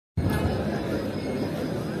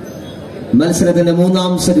മത്സരത്തിന്റെ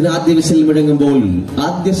മൂന്നാം സെറ്റിന് ആദ്യ വിസിൽ മുഴങ്ങുമ്പോൾ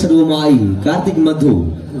ആദ്യ സർവുമായി കാർത്തിക് മധു.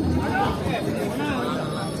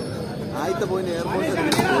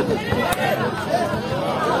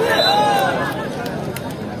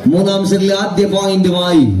 മൂന്നാം സെറ്റിലെ ആദ്യ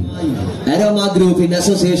പോയിന്റുമായി aroma group in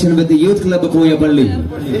association with youth club Pooyappally.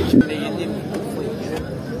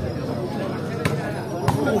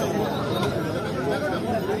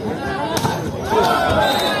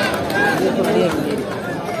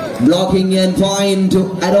 Blocking and point to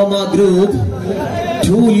Aroma Group.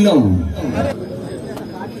 Too low.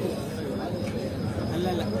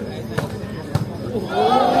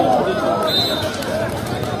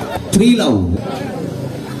 Three low.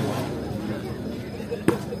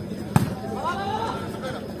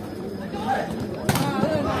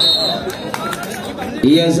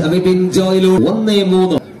 Yes, vipinjo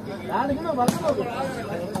 1-3.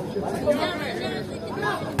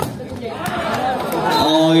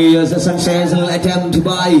 Oh yes, a sensational attempt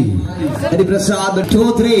by Hari Prasad,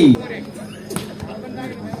 2-3.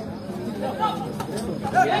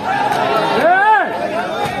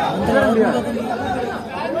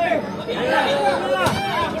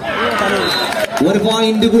 One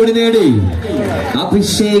point കൂടി നേടി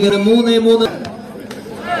abhishek 3-3.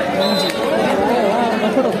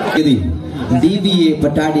 DBA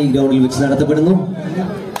പട്ടാടി ഗ്രൗണ്ടിൽ വെച്ച് നടത്തപ്പെടുന്നു.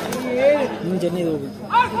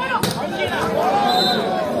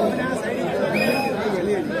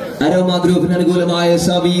 Aroma Group in അനുകൂലമായ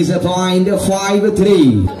service point 5-3.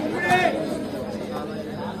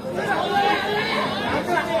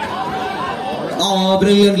 Oh,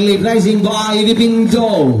 brilliantly rising by vipinjo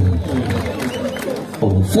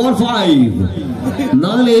 4-5. 4-5.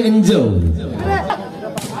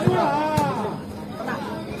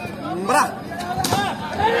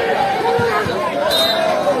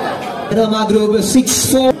 Aroma Group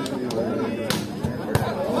 6-4.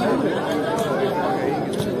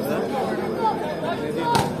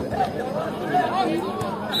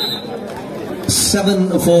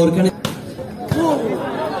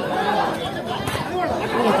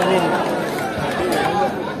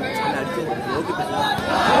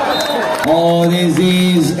 Oh, this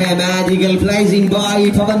is a magical placing by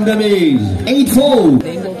Pavan Ramesh. 8-4.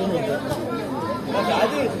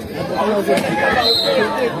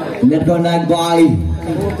 Net contact by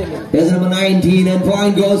there's number 19 and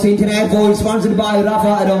point goes into Airforce, sponsored by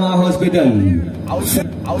Rakhi Aroma Hospital.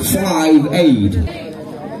 5-8.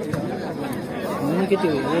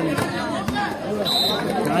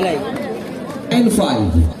 And 5.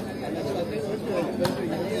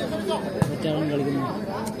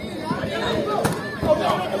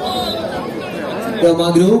 Aroma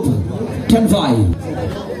Group 10-5.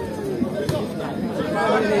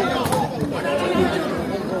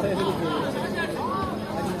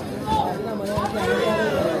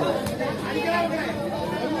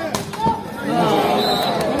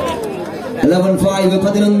 $11-5.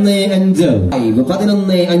 11-5.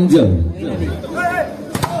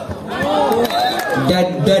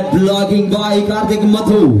 Dead blocking by Karthik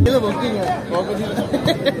madhu.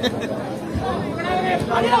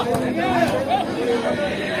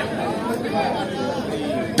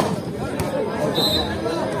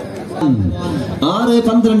 Are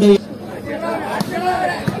 12.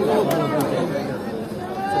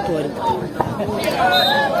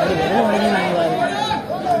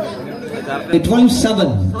 12-7.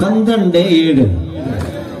 12-7.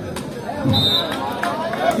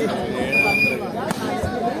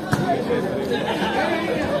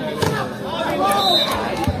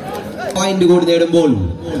 Point കൂടി നേടുമ്പോൾ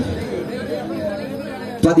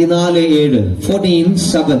 14-7.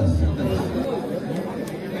 14-7.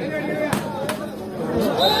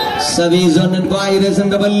 Service on by Raison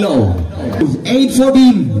Rebello.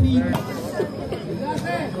 8-14.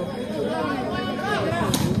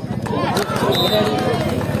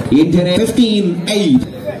 Internet 15-8.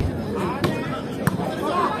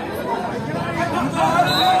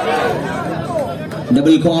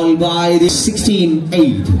 Double call by the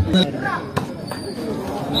 16-8.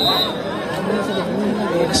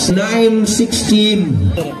 9-16.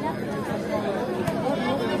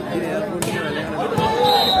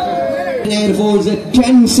 Airforce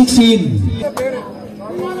 10-16.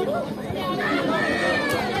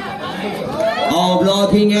 Oh,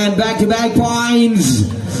 blocking and back-to-back points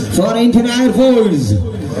for Indian Airforce.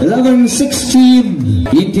 11-16.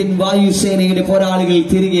 Indian വായുസേനയുടെ പോരാളികൾ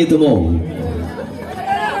തിരികെ എത്തുമോ?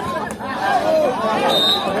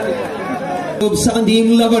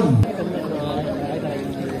 17-11.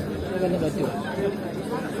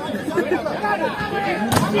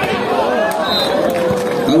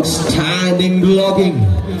 Outstanding blocking.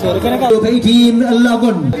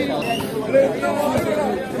 18-11.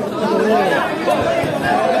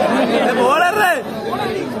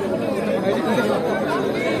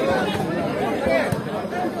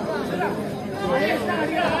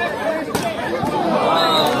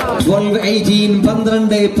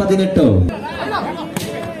 12-18.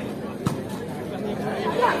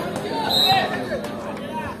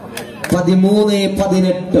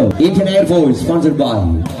 Indian Airforce, sponsored by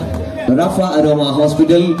Aroma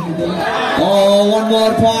Hospital. Oh, one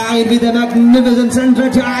more point with a magnificent center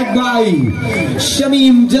attack by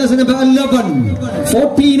Shameem, jersey number 11.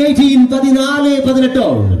 14-18,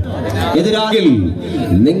 14-18. എതിരാകിൽ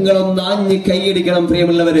നിങ്ങളൊന്ന് ആഞ്ഞി കൈയടിക്കണം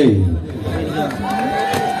പ്രിയമുള്ളവരെ.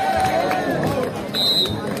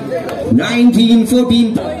 19-14.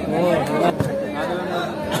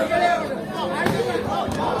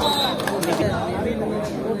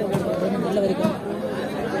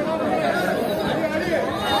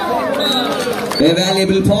 A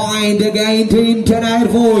valuable point again to Indian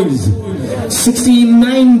Airforce.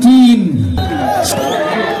 16-19.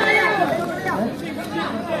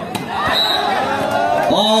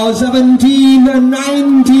 Oh,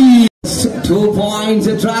 17-19. 2 points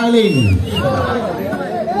are trailing.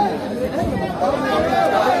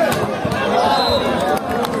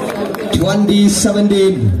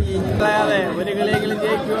 20-17.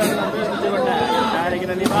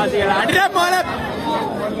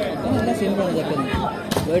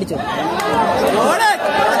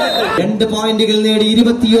 രണ്ട് പോയിന്റുകൾ നേടി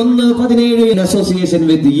 21-17 association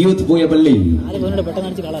with youth Pooyappally.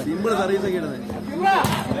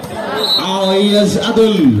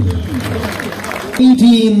 Athul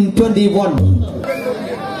 18-21.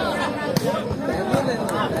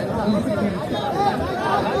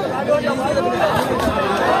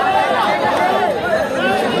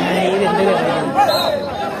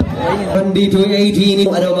 to 18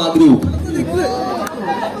 Aroma group.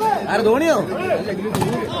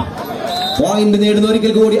 Point നേടുന്ന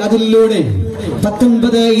ഒരിക്കൽ കൂടി അതിലൂടെ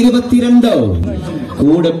 19-22.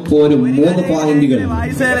 കൂടെ പോരും 3 പോയിന്റുകൾ.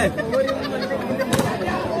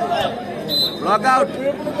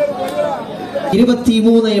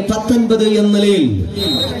 23-19 എന്ന നിലയിൽ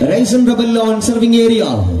Raison Rebello on serving area.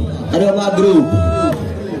 Aroma group.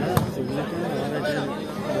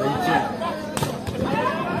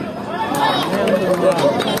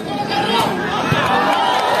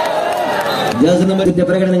 Jersey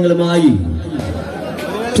പ്രകടനങ്ങളുമായി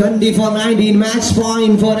 24-19 match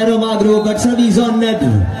point for Aroma group at service on net.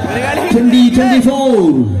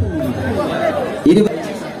 20-24.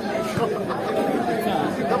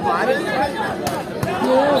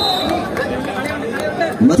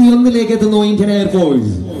 21 എത്തുന്നു ഇന്ത്യൻ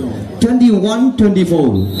എയർഫോഴ്സ്.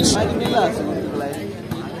 21-24.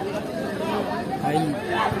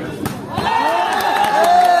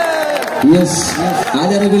 യെസ്,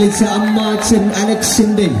 അലറി വിളിച്ച അമ്മാച്ചൻ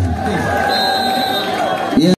അലക്സിന്റെ